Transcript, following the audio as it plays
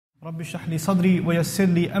رب اشرح لي صدري ويسر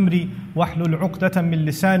لي أمري واحلل عقدة من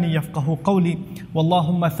لساني يفقه قولي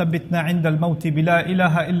واللهم ثبتنا عند الموت بلا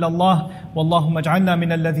إله إلا الله واللهم اجعلنا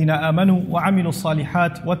من الذين آمنوا وعملوا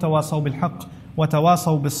الصالحات وتواصوا بالحق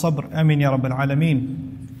وتواصوا بالصبر آمين يا رب العالمين.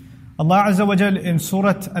 Allah Azza wa Jal in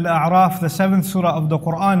Surah Al-A'raf, the 7th surah of the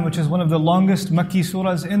Quran, which is one of the longest Makki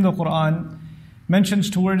surahs in the Quran,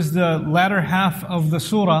 mentions towards the latter half of the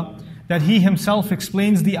surah that He Himself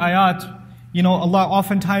explains the ayat. You know, Allah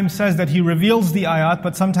oftentimes says that He reveals the ayat,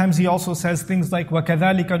 but sometimes He also says things like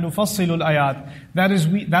وَكَذَلِكَ نُفَصِّلُ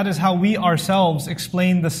الْآيَاتِ. That is how we ourselves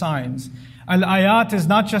explain the signs. Al-ayat is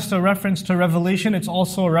not just a reference to revelation, it's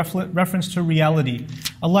also a reference to reality.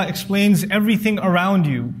 Allah explains everything around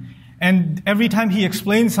you. And every time He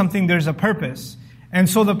explains something, there's a purpose. And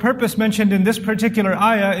so the purpose mentioned in this particular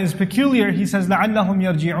ayah is peculiar. He says, لَعَلَّهُمْ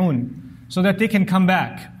يَرْجِعُونَ, so that they can come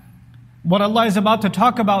back. What Allah is about to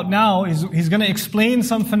talk about now is He's going to explain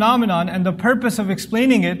some phenomenon, and the purpose of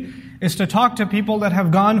explaining it is to talk to people that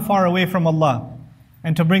have gone far away from Allah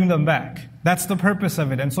and to bring them back. That's the purpose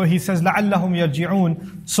of it. And so He says, لَعَلَّهُمْ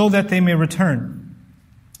يَرْجِعُونَ, so that they may return.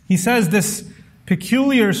 He says this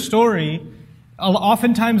peculiar story.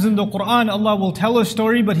 Oftentimes in the Quran, Allah will tell a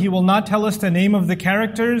story, but He will not tell us the name of the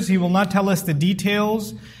characters. He will not tell us the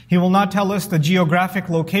details. He will not tell us the geographic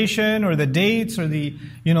location or the dates or the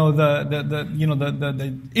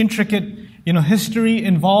intricate history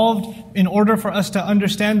involved in order for us to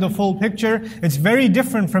understand the full picture. It's very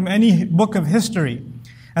different from any book of history.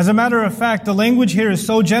 As a matter of fact, the language here is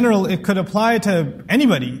so general it could apply to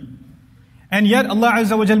anybody. And yet Allah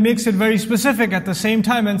Azza wa Jal makes it very specific at the same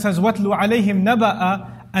time and says, وَاتْلُ عَلَيْهِمْ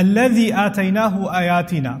نَبَأَ الَّذِي آتَيْنَاهُ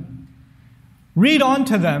آيَاتِنَا. Read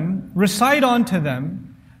unto them, recite unto them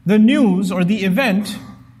the news or the event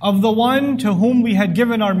of the one to whom we had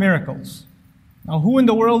given our miracles. Now, who in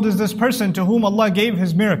the world is this person to whom Allah gave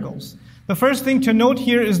His miracles? The first thing to note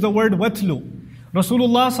here is the word watlu.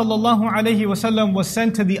 Rasulullah sallallahu alayhi wasallam was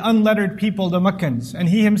sent to the unlettered people, the Meccans, and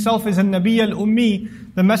He Himself is a Nabi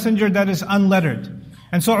al-Ummi, the messenger that is unlettered.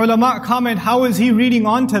 And so ulama comment, how is He reading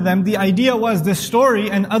on to them? The idea was this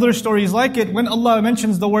story and other stories like it, when Allah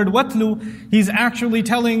mentions the word watlu, He's actually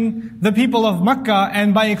telling the people of Mecca,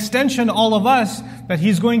 and by extension all of us, that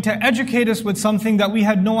He's going to educate us with something that we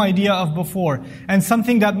had no idea of before, and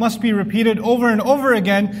something that must be repeated over and over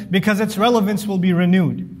again because its relevance will be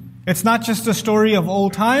renewed. It's not just a story of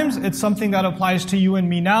old times, it's something that applies to you and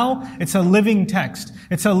me now. It's a living text.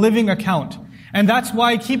 It's a living account. And that's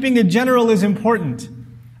why keeping it general is important.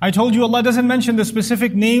 I told you Allah doesn't mention the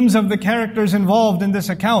specific names of the characters involved in this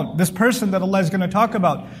account, this person that Allah is going to talk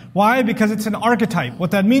about. Why? Because it's an archetype.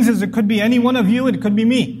 What that means is it could be any one of you, it could be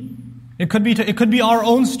me. It could be our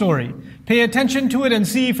own story. Pay attention to it and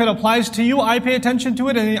see if it applies to you. I pay attention to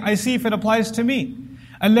it and I see if it applies to me.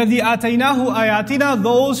 الَّذِي آتَيْنَاهُ آيَاتِنَا,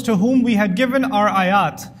 those to whom we had given our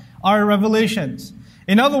ayat, our revelations.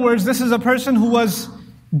 In other words, this is a person who was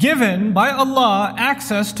given by Allah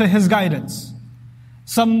access to His guidance.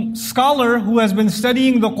 Some scholar who has been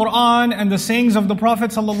studying the Quran and the sayings of the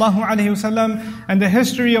Prophet ﷺ and the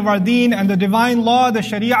history of our deen and the divine law, the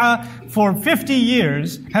Sharia, for 50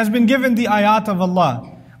 years has been given the ayat of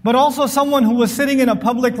Allah. But also someone who was sitting in a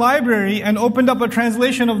public library and opened up a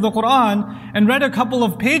translation of the Quran and read a couple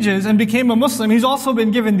of pages and became a Muslim, he's also been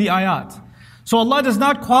given the ayat. So Allah does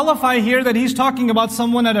not qualify here that He's talking about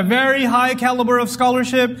someone at a very high caliber of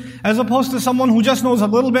scholarship as opposed to someone who just knows a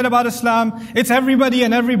little bit about Islam. It's everybody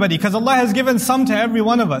and everybody, because Allah has given some to every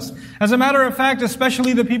one of us. As a matter of fact,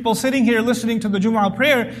 especially the people sitting here listening to the Jumu'ah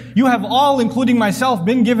prayer, you have all, including myself,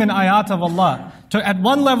 been given ayat of Allah. At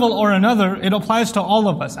one level or another, it applies to all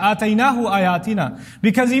of us. آتَيْنَاهُ آيَاتِنَا.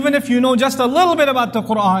 Because even if you know just a little bit about the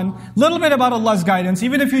Quran, little bit about Allah's guidance,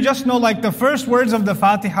 even if you just know like the first words of the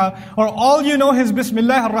Fatiha, or all you know is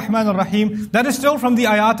Bismillah ar-Rahman ar-Rahim, that is still from the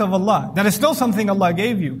ayat of Allah. That is still something Allah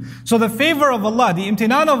gave you. So the favor of Allah, the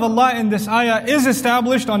imtinan of Allah in this ayah is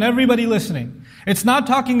established on everybody listening. It's not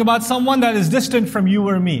talking about someone that is distant from you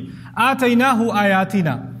or me. آتَيْنَاهُ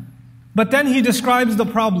آيَاتِنَا. But then He describes the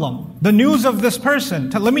problem, the news of this person.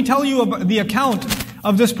 Let me tell you about the account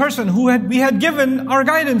of this person who we had given our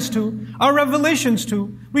guidance to, our revelations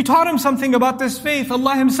to. We taught him something about this faith.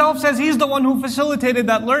 Allah Himself says He's the one who facilitated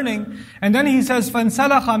that learning. And then He says,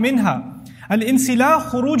 فَانْسَلَخَ مِنْهَا الْإِنْسِلَاخ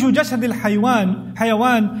خُرُوجُ جَسَدِ الْحَيَوَانِ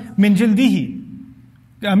مِنْ جِلْدِهِ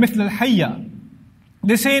مِثْلَ الْحَيَّةِ.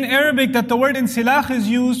 They say in Arabic that the word insilakh is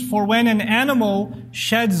used for when an animal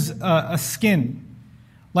sheds a skin.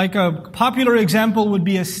 Like a popular example would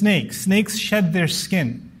be a snake. Snakes shed their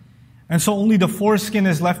skin. And so only the foreskin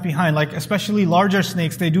is left behind. Like especially larger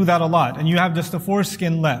snakes, they do that a lot. And you have just the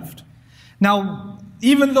foreskin left. Now,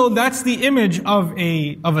 even though that's the image of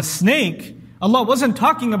a snake, Allah wasn't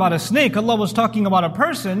talking about a snake. Allah was talking about a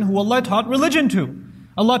person who Allah taught religion to.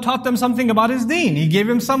 Allah taught them something about His deen. He gave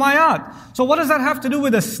him some ayat. So what does that have to do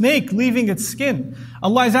with a snake leaving its skin?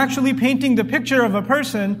 Allah is actually painting the picture of a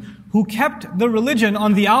person who kept the religion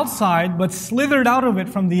on the outside but slithered out of it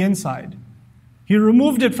from the inside. He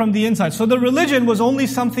removed it from the inside. So the religion was only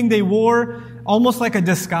something they wore almost like a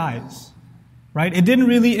disguise. Right? It didn't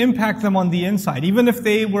really impact them on the inside. Even if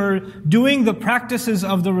they were doing the practices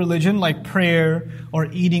of the religion like prayer or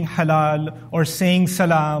eating halal or saying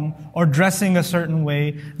salam or dressing a certain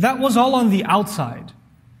way, that was all on the outside.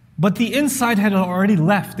 But the inside had already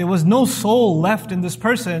left. There was no soul left in this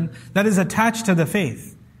person that is attached to the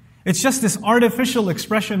faith. It's just this artificial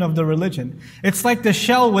expression of the religion. It's like the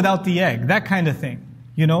shell without the egg, that kind of thing,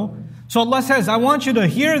 you know? So Allah says, I want you to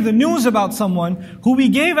hear the news about someone who we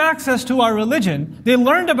gave access to our religion. They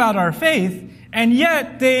learned about our faith, and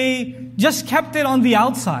yet they just kept it on the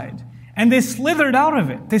outside. And they slithered out of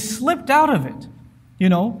it. They slipped out of it. You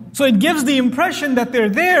know? So it gives the impression that they're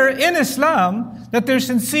there in Islam, that they're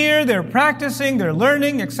sincere, they're practicing, they're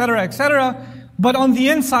learning, etc., etc. But on the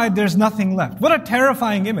inside, there's nothing left. What a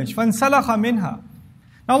terrifying image. فَانْسَلَخَ مِنْهَا.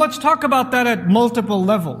 Now let's talk about that at multiple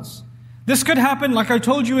levels. This could happen, like I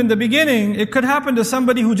told you in the beginning, it could happen to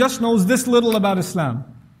somebody who just knows this little about Islam.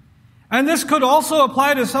 And this could also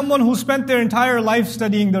apply to someone who spent their entire life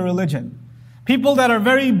studying the religion. People that are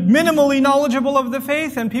very minimally knowledgeable of the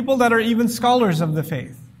faith and people that are even scholars of the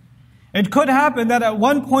faith. It could happen that at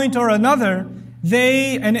one point or another,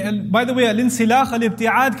 and by the way, al-insilakh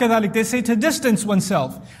al-ibti'ad kadhalik, they say to distance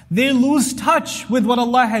oneself. They lose touch with what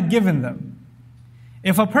Allah had given them.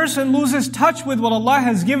 If a person loses touch with what Allah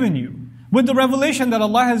has given you, with the revelation that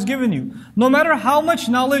Allah has given you, no matter how much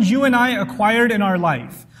knowledge you and I acquired in our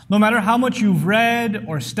life, no matter how much you've read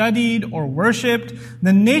or studied or worshipped,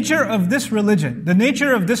 the nature of this religion, the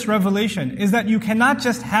nature of this revelation is that you cannot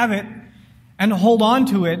just have it and hold on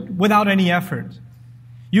to it without any effort.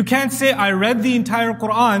 You can't say, I read the entire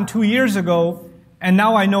Quran 2 years ago and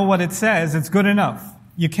now I know what it says, it's good enough.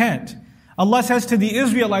 You can't. Allah says to the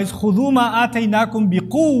Israelites, خُذُوا مَا آتَيْنَاكُمْ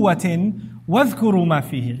بِقُوَّةٍ وَاذْكُرُوا مَا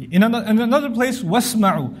فِيهِ. In another place,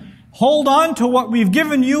 وَاسْمَعُوا. Hold on to what we've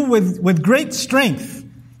given you with great strength.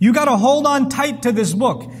 You got to hold on tight to this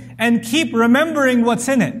book and keep remembering what's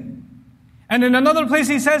in it. And in another place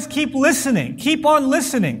he says, keep listening. Keep on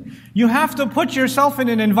listening. You have to put yourself in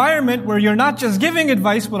an environment where you're not just giving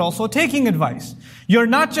advice, but also taking advice. You're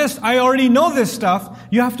not just, I already know this stuff.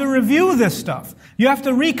 You have to review this stuff. You have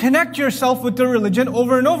to reconnect yourself with the religion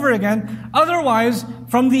over and over again. Otherwise,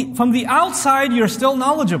 from the outside, you're still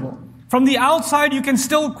knowledgeable. From the outside, you can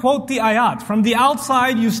still quote the ayat. From the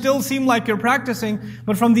outside, you still seem like you're practicing.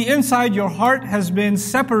 But from the inside, your heart has been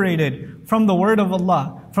separated from the word of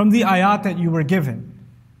Allah, from the ayat that you were given.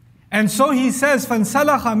 And so he says,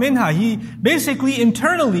 فَانْسَلَخَ مِنْهَا. He basically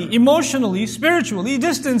internally, emotionally, spiritually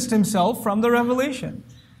distanced himself from the revelation.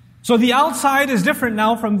 So the outside is different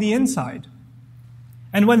now from the inside.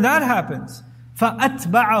 And when that happens,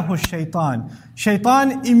 فَأَتْبَعَهُ الشَّيْطَانِ.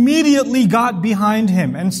 Shaitan immediately got behind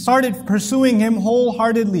him and started pursuing him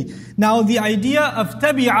wholeheartedly. Now the idea of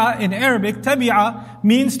tabi'a in Arabic, tabi'a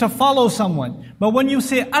means to follow someone. But when you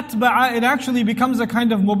say atba'a, it actually becomes a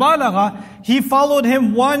kind of mubalagha. He followed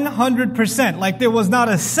him 100%. Like there was not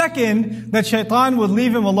a second that shaitan would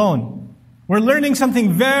leave him alone. We're learning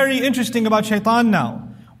something very interesting about shaitan now.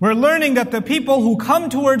 We're learning that the people who come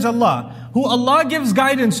towards Allah, who Allah gives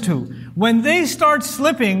guidance to, when they start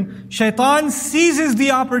slipping, shaitan seizes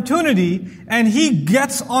the opportunity and he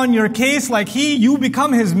gets on your case like you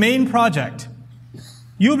become his main project.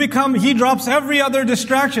 He drops every other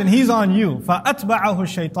distraction, he's on you.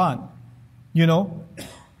 فَأَتْبَعَهُ الشَّيْطَانِ. You know?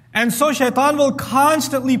 And so shaitan will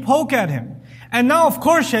constantly poke at him. And now of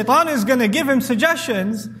course shaitan is going to give him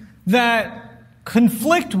suggestions that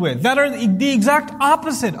conflict with, that are the exact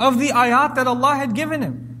opposite of the ayat that Allah had given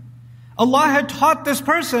him. Allah had taught this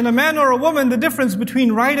person, a man or a woman, the difference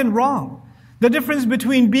between right and wrong. The difference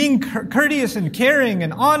between being courteous and caring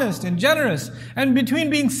and honest and generous, and between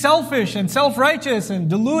being selfish and self-righteous and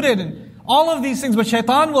deluded and all of these things. But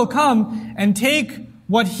shaitan will come and take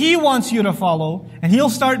what he wants you to follow, and he'll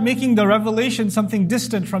start making the revelation something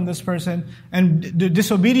distant from this person, and the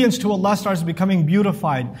disobedience to Allah starts becoming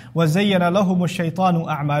beautified. وَزَيَّنَ لَهُمُ الشَّيْطَانُ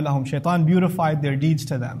أَعْمَالَهُم. Shaitan beautified their deeds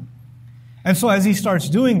to them. And so as he starts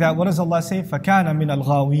doing that, what does Allah say? فَكَانَ مِنَ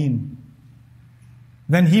الْغَاوِينَ.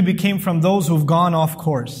 Then he became from those who've gone off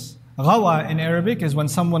course. Ghawa in Arabic is when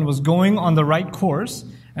someone was going on the right course,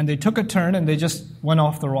 and they took a turn and they just went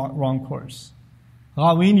off the wrong course.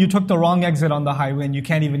 Ghaween, you took the wrong exit on the highway and you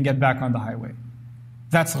can't even get back on the highway.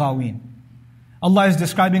 That's ghawin. Allah is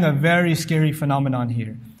describing a very scary phenomenon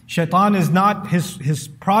here. Shaitan is not, his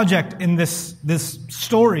project in this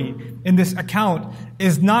story, in this account,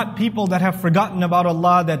 is not people that have forgotten about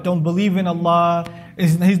Allah, that don't believe in Allah.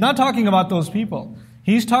 He's not talking about those people.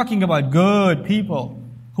 He's talking about good people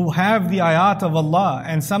who have the ayat of Allah,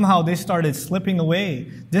 and somehow they started slipping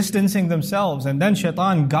away, distancing themselves, and then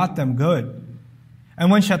shaitan got them good. And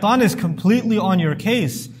when shaitan is completely on your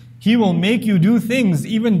case, he will make you do things,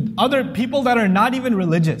 even other people that are not even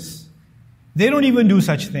religious. They don't even do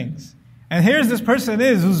such things. And here's this person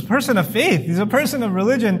who's a person of faith, he's a person of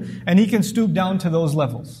religion, and he can stoop down to those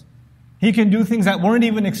levels. He can do things that weren't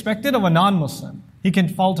even expected of a non-Muslim. He can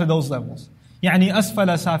fall to those levels. يعني أسفل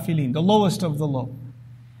سافلين, the lowest of the low.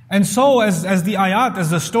 And so as the ayat, as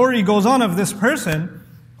the story goes on of this person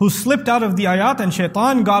who slipped out of the ayat and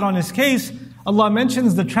shaitan got on his case, Allah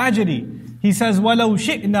mentions the tragedy. He says, وَلَوْ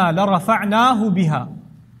شِئْنَا لَرَفَعْنَاهُ بِهَا.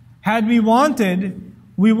 Had we wanted,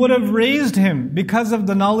 we would have raised him because of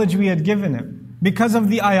the knowledge we had given him, because of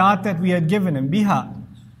the ayat that we had given him. Biha.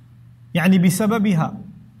 يعني بسببها.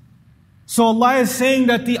 So Allah is saying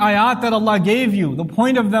that the ayat that Allah gave you, the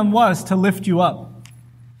point of them was to lift you up.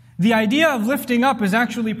 The idea of lifting up is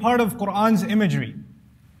actually part of Qur'an's imagery.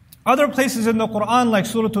 Other places in the Qur'an, like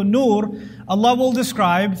Surah An-Nur, Allah will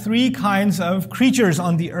describe three kinds of creatures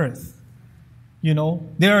on the earth.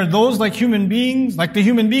 There are those like human beings, like the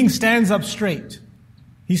human being stands up straight.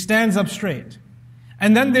 He stands up straight.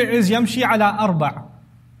 And then there is yamshi ala arba',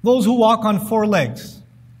 those who walk on four legs.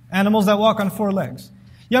 Animals that walk on four legs.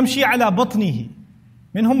 Yamshi ala batnihi.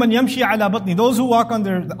 Minhum man yamshi ala batni. Those who walk on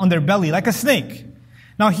their belly, like a snake.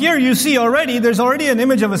 Now here you see there's already an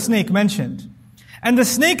image of a snake mentioned. And the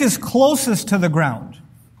snake is closest to the ground.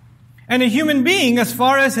 And a human being, as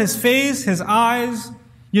far as his face, his eyes,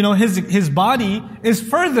 his body is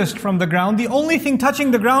furthest from the ground. The only thing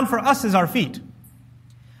touching the ground for us is our feet.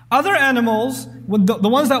 Other animals, the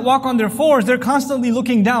ones that walk on their fours, they're constantly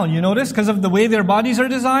looking down. You notice? Because of the way their bodies are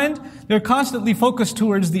designed, they're constantly focused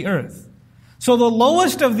towards the earth. So the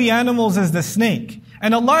lowest of the animals is the snake.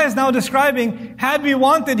 And Allah is now describing, had we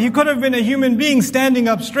wanted, He could have been a human being standing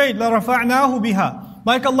up straight. لَرَفَعْنَاهُ بِهَا.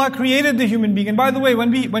 Like Allah created the human being. And by the way,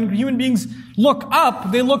 when human beings look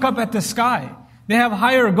up, they look up at the sky. They have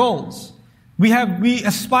higher goals. We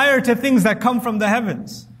aspire to things that come from the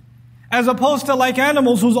heavens. As opposed to like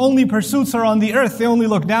animals whose only pursuits are on the earth, they only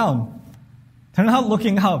look down. They're not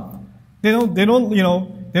looking up. They don't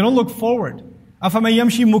look forward. أَفَمَنْ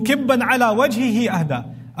يَمْشِي مُكِبًّا عَلَى وَجْهِهِ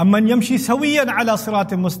أَهْدَى أَمَّنْ يَمْشِي سَوِيًّا عَلَى صِرَاطٍ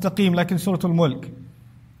مُسْتَقِيمٍ, like in Surah Al-Mulk.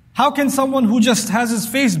 How can someone who just has his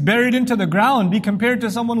face buried into the ground be compared to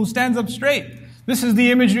someone who stands up straight? This is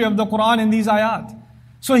the imagery of the Qur'an in these ayat.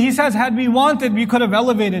 So he says, had we wanted, we could have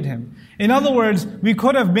elevated him. In other words, we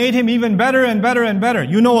could have made him even better and better and better.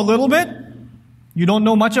 You know a little bit. You don't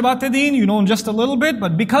know much about the deen. You know just a little bit.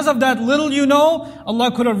 But because of that little you know,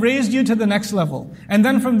 Allah could have raised you to the next level. And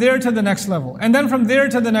then from there to the next level. And then from there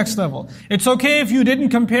to the next level. It's okay if you didn't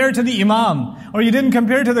compare to the imam, or you didn't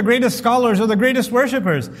compare to the greatest scholars or the greatest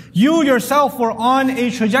worshippers. You yourself were on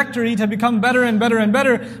a trajectory to become better and better and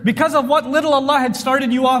better because of what little Allah had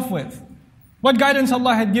started you off with. What guidance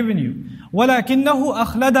Allah had given you. وَلَكِنَّهُ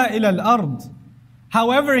أَخْلَدَ إِلَى الْأَرْضِ.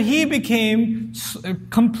 However, he became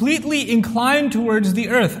completely inclined towards the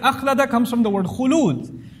earth. أَخْلَدَ comes from the word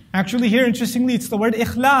khulud. Actually here, interestingly, it's the word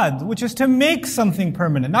ikhlad, which is to make something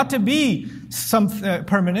permanent. Not to be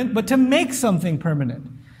permanent, but to make something permanent.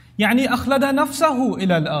 يعني أخلد نفسه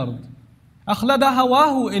إلى الأرض. أخلد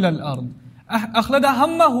هواه إلى الأرض. أخلد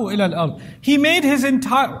همه إلى الأرض. He made his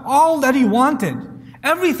all that he wanted.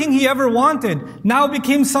 Everything he ever wanted now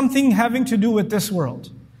became something having to do with this world.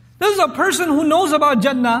 This is a person who knows about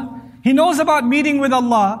Jannah, he knows about meeting with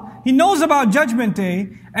Allah, he knows about Judgment Day,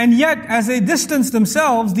 and yet as they distance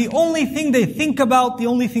themselves, the only thing they think about, the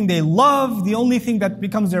only thing they love, the only thing that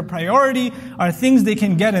becomes their priority are things they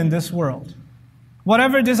can get in this world.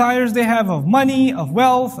 Whatever desires they have of money, of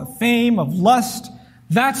wealth, of fame, of lust,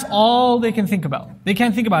 that's all they can think about. They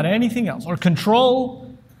can't think about anything else. Or control.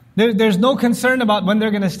 There's no concern about when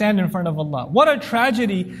they're going to stand in front of Allah. What a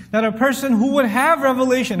tragedy that a person who would have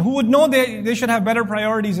revelation, who would know they should have better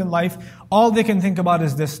priorities in life, all they can think about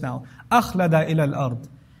is this now. أَخْلَدَ إِلَى الْأَرْضِ.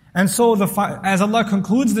 And so as Allah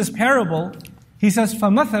concludes this parable, He says,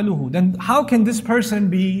 فَمَثَلُهُ. Then how can this person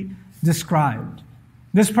be described?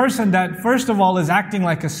 This person that first of all is acting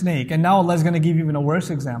like a snake, and now Allah is going to give even a worse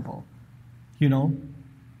example.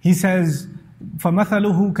 He says,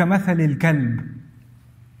 فَمَثَلُهُ كَمَثَلِ الْكَلْبِ.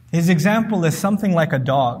 His example is something like a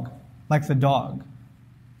dog, like the dog.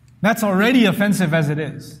 That's already offensive as it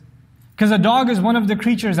is. Because a dog is one of the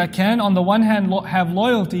creatures that can, on the one hand, have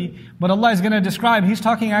loyalty, but Allah is going to describe, He's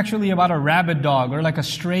talking actually about a rabid dog or like a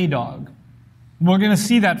stray dog. We're going to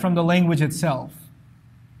see that from the language itself.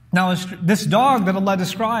 Now, this dog that Allah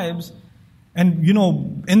describes, and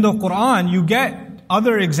in the Quran, you get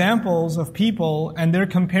other examples of people and they're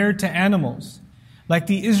compared to animals. Like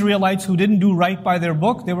the Israelites who didn't do right by their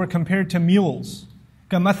book, they were compared to mules.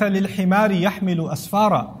 kamatsalil-kalb yahmilu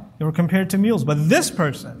asfara. They were compared to mules. But this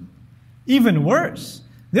person, even worse,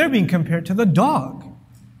 they're being compared to the dog.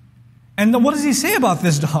 And then what does He say about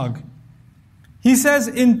this dog? He says,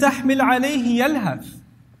 "In tahmil alayhi yalhath."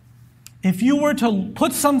 If you were to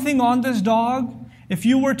put something on this dog, if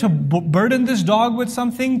you were to burden this dog with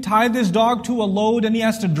something, tie this dog to a load and he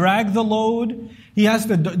has to drag the load,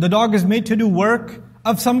 the dog is made to do work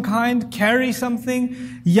of some kind, carry something,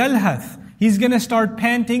 yalhath. He's going to start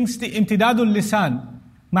panting, imtidadul lisan.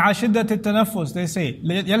 Ma'a shiddat al-tanaffus, they say.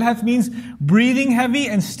 Yalhath means breathing heavy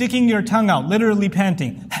and sticking your tongue out, literally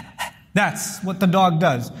panting. That's what the dog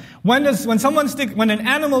does. When an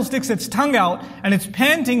animal sticks its tongue out and it's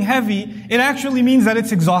panting heavy, it actually means that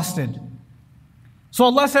it's exhausted. So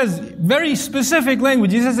Allah says, very specific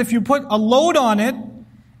language. He says if you put a load on it,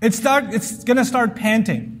 it's going to start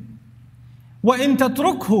panting. وَإِن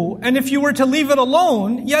تَتْرُكْهُ, and if you were to leave it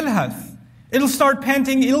alone, يَلْهَث. It'll start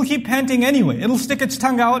panting, it'll keep panting anyway. It'll stick its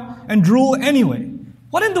tongue out and drool anyway.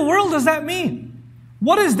 What in the world does that mean?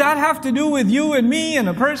 What does that have to do with you and me and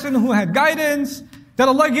a person who had guidance? That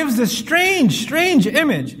Allah gives this strange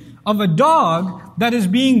image of a dog that is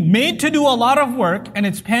being made to do a lot of work and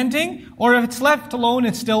it's panting, or if it's left alone,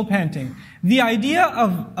 it's still panting. The idea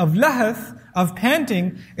of lahath, of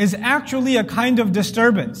panting, is actually a kind of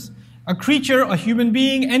disturbance. A creature, a human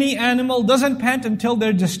being, any animal doesn't pant until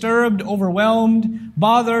they're disturbed, overwhelmed,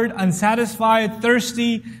 bothered, unsatisfied,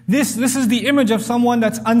 thirsty. This is the image of someone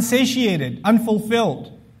that's unsatiated,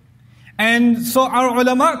 unfulfilled. And so our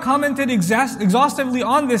ulama commented exhaustively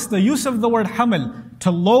on this. The use of the word hamal, to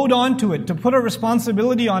load onto it, to put a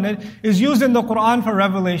responsibility on it, is used in the Quran for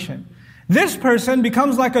revelation. This person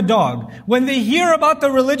becomes like a dog. When they hear about the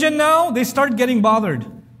religion now, they start getting bothered.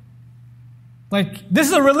 Like, this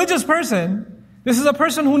is a religious person. This is a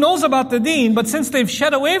person who knows about the deen, but since they've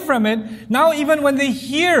shed away from it, now even when they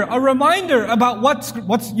hear a reminder about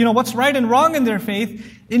what's right and wrong in their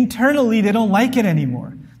faith, internally they don't like it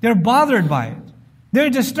anymore. They're bothered by it. They're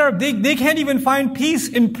disturbed. They can't even find peace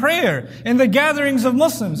in prayer, in the gatherings of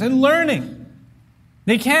Muslims, in learning.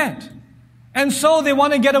 They can't. And so they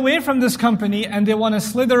want to get away from this company and they want to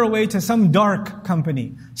slither away to some dark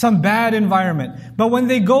company, some bad environment. But when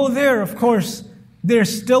they go there, of course, they're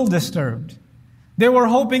still disturbed. They were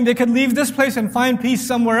hoping they could leave this place and find peace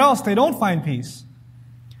somewhere else. They don't find peace.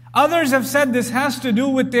 Others have said this has to do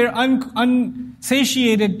with their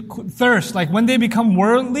unsatiated thirst. Like when they become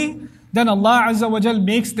worldly, then Allah Azza wa Jal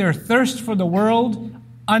makes their thirst for the world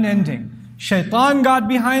unending. Shaitan got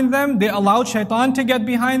behind them, they allowed shaitan to get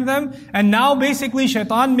behind them, and now basically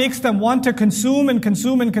shaitan makes them want to consume and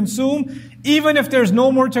consume and consume, even if there's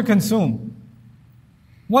no more to consume.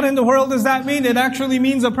 What in the world does that mean? It actually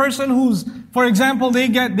means a person who's, for example, they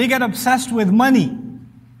get obsessed with money.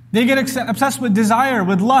 They get obsessed with desire,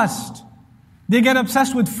 with lust. They get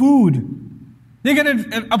obsessed with food. They get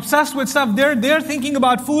obsessed with stuff. They're thinking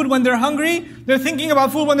about food when they're hungry. They're thinking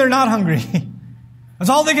about food when they're not hungry. That's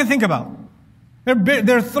all they can think about.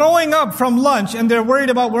 They're throwing up from lunch and they're worried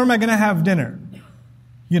about where am I going to have dinner.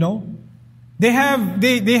 They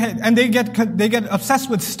get obsessed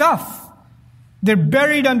with stuff. They're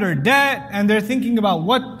buried under debt and they're thinking about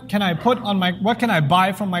what can I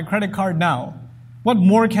buy from my credit card now? What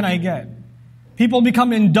more can I get? People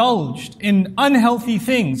become indulged in unhealthy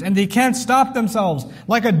things and they can't stop themselves,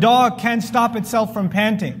 like a dog can't stop itself from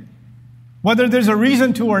panting. Whether there's a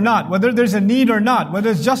reason to or not, whether there's a need or not, whether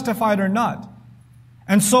it's justified or not.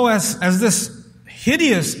 And so as this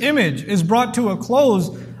hideous image is brought to a close,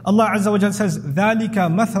 Allah Azza wa Jalla says, ذَلِكَ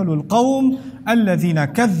مَثَلُ الْقَوْمِ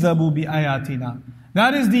الَّذِينَ كَذَّبُوا بِآيَاتِنَا.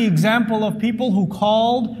 That is the example of people who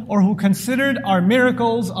called or who considered our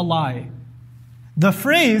miracles a lie. The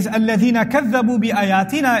phrase الَّذِينَ كَذَّبُوا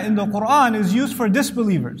بِآيَاتِنَا in the Quran is used for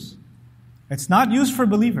disbelievers. It's not used for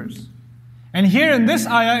believers. And here in this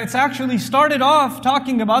ayah, it's actually started off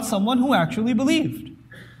talking about someone who actually believed.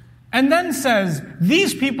 And then says,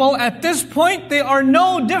 these people at this point, they are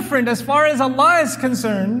no different as far as Allah is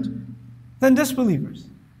concerned than disbelievers.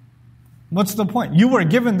 What's the point? You were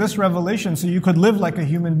given this revelation so you could live like a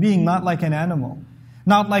human being, not like an animal.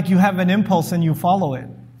 Not like you have an impulse and you follow it.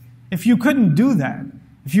 If you couldn't do that,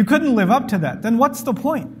 if you couldn't live up to that, then what's the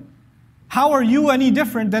point? How are you any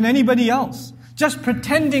different than anybody else? just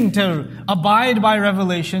pretending to abide by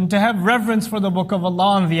revelation, to have reverence for the book of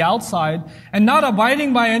Allah on the outside, and not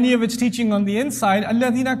abiding by any of its teaching on the inside.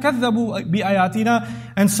 الَّذِينَ كَذَّبُوا بِآيَاتِنَا.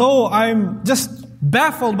 And so I'm just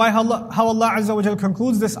baffled by how Allah Azza wa Jal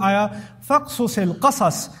concludes this ayah. فَقْصُصِ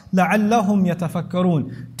الْقَصَصِ لَعَلَّهُمْ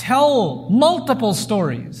يَتَفَكَّرُونَ. Tell multiple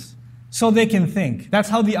stories so they can think. That's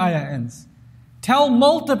how the ayah ends. Tell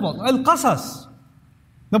multiple. Al-qasas,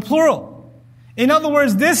 the plural. In other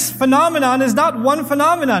words, this phenomenon is not one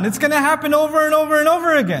phenomenon. It's going to happen over and over and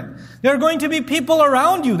over again. There are going to be people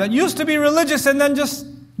around you that used to be religious and then just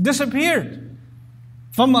disappeared.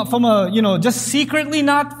 From a, just secretly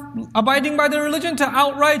not abiding by their religion to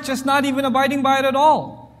outright just not even abiding by it at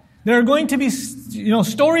all. There are going to be,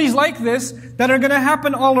 stories like this that are going to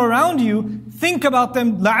happen all around you. Think about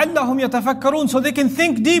them, لَعَلَّهُمْ يَتَفَكَّرُونَ, so they can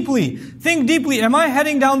think deeply. Think deeply. Am I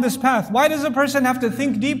heading down this path? Why does a person have to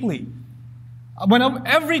think deeply?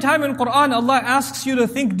 Every time in Quran Allah asks you to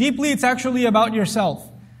think deeply, it's actually about yourself.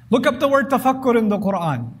 Look up the word tafakkur in the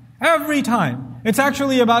Quran. Every time. It's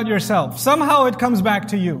actually about yourself. Somehow it comes back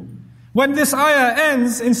to you. When this ayah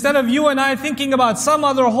ends, instead of you and I thinking about some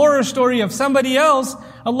other horror story of somebody else,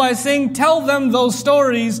 Allah is saying, tell them those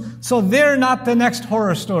stories so they're not the next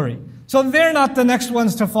horror story. So they're not the next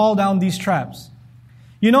ones to fall down these traps.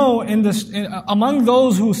 Among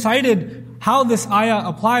those who cited how this ayah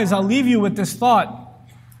applies, I'll leave you with this thought.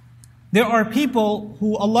 There are people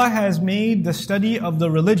who Allah has made the study of the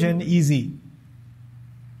religion easy.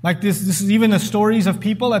 Like this is even the stories of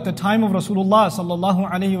people at the time of Rasulullah sallallahu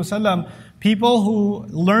alaihi wasallam. People who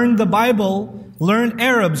learned the Bible, learned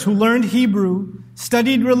Arabs, who learned Hebrew,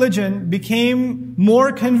 studied religion, became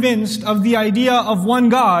more convinced of the idea of one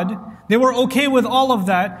God. They were okay with all of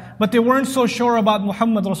that, but they weren't so sure about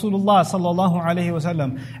Muhammad Rasulullah sallallahu alaihi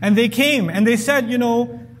wasallam. And they came and they said,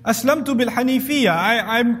 Aslamtu bil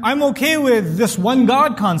Hanifiyya. I'm okay with this one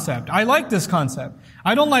God concept. I like this concept.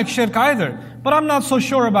 I don't like shirk either, but I'm not so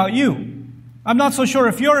sure about you. I'm not so sure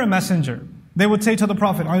if you're a messenger. They would say to the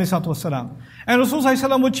Prophet ﷺ. And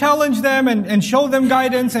Rasulullah would challenge them and show them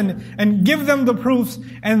guidance and give them the proofs.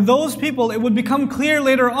 And those people, it would become clear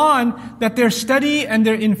later on that their study and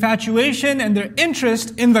their infatuation and their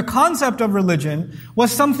interest in the concept of religion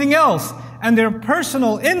was something else. And their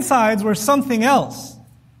personal insides were something else.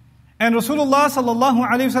 And Rasulullah sallallahu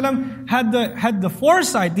alaihi wasallam had the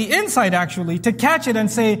foresight, the insight actually, to catch it and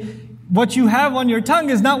say, what you have on your tongue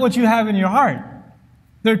is not what you have in your heart.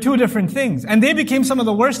 They're two different things. And they became some of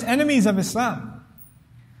the worst enemies of Islam.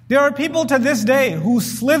 There are people to this day who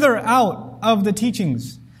slither out of the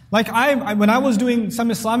teachings. Like when I was doing some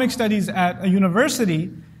Islamic studies at a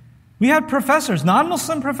university, we had professors,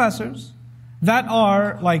 non-Muslim professors, that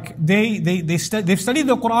are like, they've studied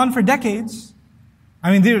the Quran for decades.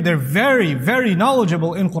 I mean, they're very, very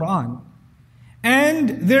knowledgeable in Quran. And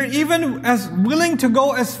they're even as willing to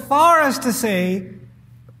go as far as to say,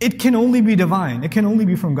 it can only be divine. It can only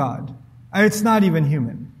be from God. It's not even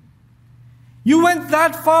human. You went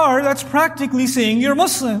that far, that's practically saying you're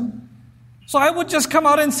Muslim. So I would just come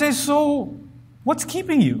out and say, so what's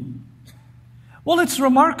keeping you? Well, it's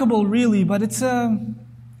remarkable really, but it's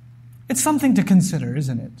something to consider,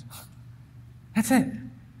 isn't it? That's it.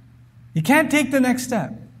 You can't take the next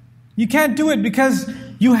step. You can't do it because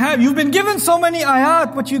you've been given so many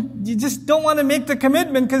ayat, but you just don't want to make the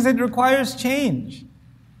commitment because it requires change.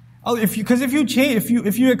 If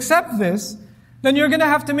you accept this, then you're going to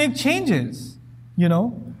have to make changes.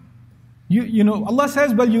 Allah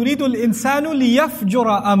says, "Bal yuridul insanu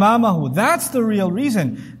liyafjura amamahu." That's the real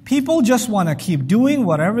reason. People just want to keep doing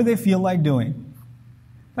whatever they feel like doing.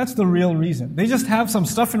 That's the real reason. They just have some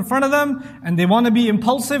stuff in front of them and they want to be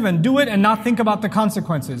impulsive and do it and not think about the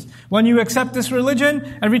consequences. When you accept this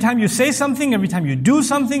religion, every time you say something, every time you do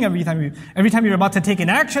something, every time you're about to take an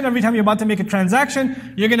action, every time you're about to make a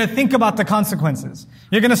transaction, you're going to think about the consequences.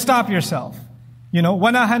 You're going to stop yourself.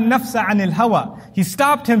 وَنَهَا النَّفْسَ عَنِ الْهَوَى. He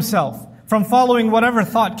stopped himself from following whatever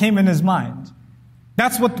thought came in his mind.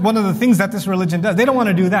 That's one of the things that this religion does. They don't want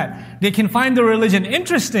to do that. They can find the religion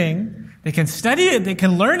interesting. They can study it, they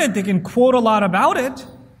can learn it, they can quote a lot about it.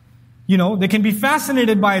 They can be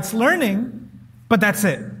fascinated by its learning, but that's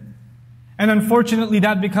it. And unfortunately,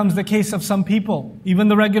 that becomes the case of some people, even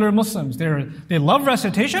the regular Muslims. They love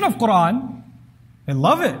recitation of Quran. They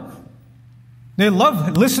love it. They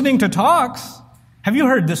love listening to talks. Have you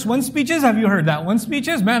heard this one's speeches? Have you heard that one's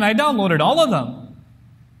speeches? Man, I downloaded all of them.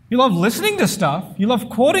 You love listening to stuff. You love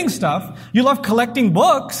quoting stuff. You love collecting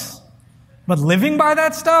books. But living by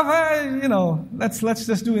that stuff, let's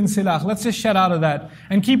just do insilah. Let's just shut out of that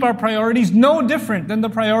and keep our priorities no different than the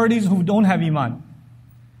priorities who don't have iman.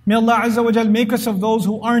 May Allah Azza wa Jal make us of those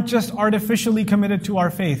who aren't just artificially committed to our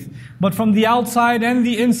faith, but from the outside and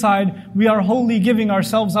the inside, we are wholly giving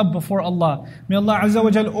ourselves up before Allah. May Allah Azza wa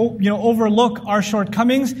Jal overlook our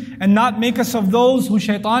shortcomings and not make us of those who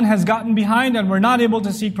shaitan has gotten behind and we're not able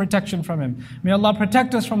to seek protection from him. May Allah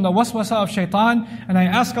protect us from the waswasa of shaitan. And I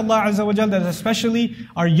ask Allah Azza wa Jal that especially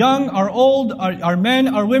our young, our old, our men,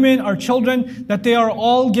 our women, our children, that they are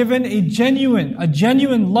all given a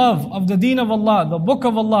genuine love of the deen of Allah, the book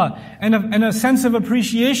of Allah, and a sense of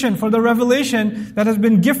appreciation for the revelation that has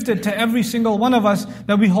been gifted to every single one of us,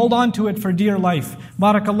 that we hold on to it for dear life.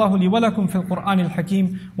 Barakallahu li wa lakum fil Qur'an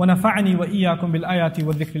al-Hakim, wa nafa'ani wa iyyakum bil ayati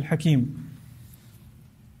wa dhikr al-Hakim.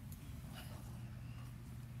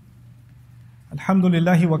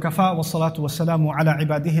 Alhamdulillahi wa kafa wa salatu wa salamu ala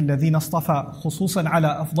ibadihi alladhina istafa, khususan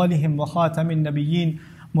ala afdalihim wa khatamin nabiyyin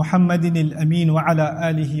محمد الأمين وعلى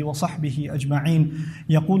آله وصحبه أجمعين.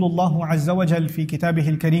 يقول الله عز وجل في كتابه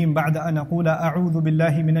الكريم بعد أن أقول أعوذ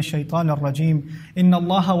بالله من الشيطان الرجيم: إن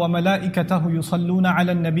الله وملائكته يصلون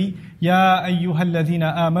على النبي يا أيها الذين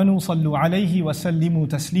آمنوا صلوا عليه وسلموا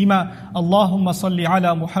تسليما. اللهم صل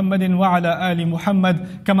على محمد وعلى آل محمد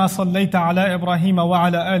كما صليت على إبراهيم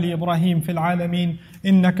وعلى آل إبراهيم في العالمين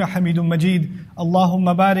إنك حميد مجيد.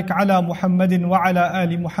 اللهم بارك على محمد وعلى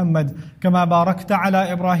آل محمد كما باركت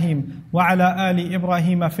على إبراهيم وعلى آل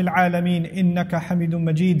إبراهيم في العالمين إنك حميد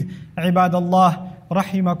مجيد. عباد الله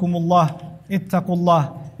رحمكم الله، اتقوا الله،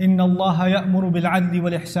 إن الله يأمر بالعدل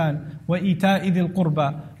والإحسان وإيتاء ذي القربى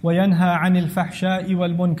وينهى عن الفحشاء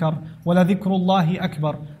والمنكر ولذكر الله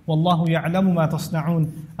أكبر والله يعلم ما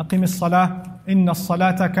تصنعون. أقم الصلاة إن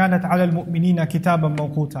الصلاة كانت على المؤمنين كتابا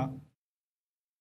موقوتا.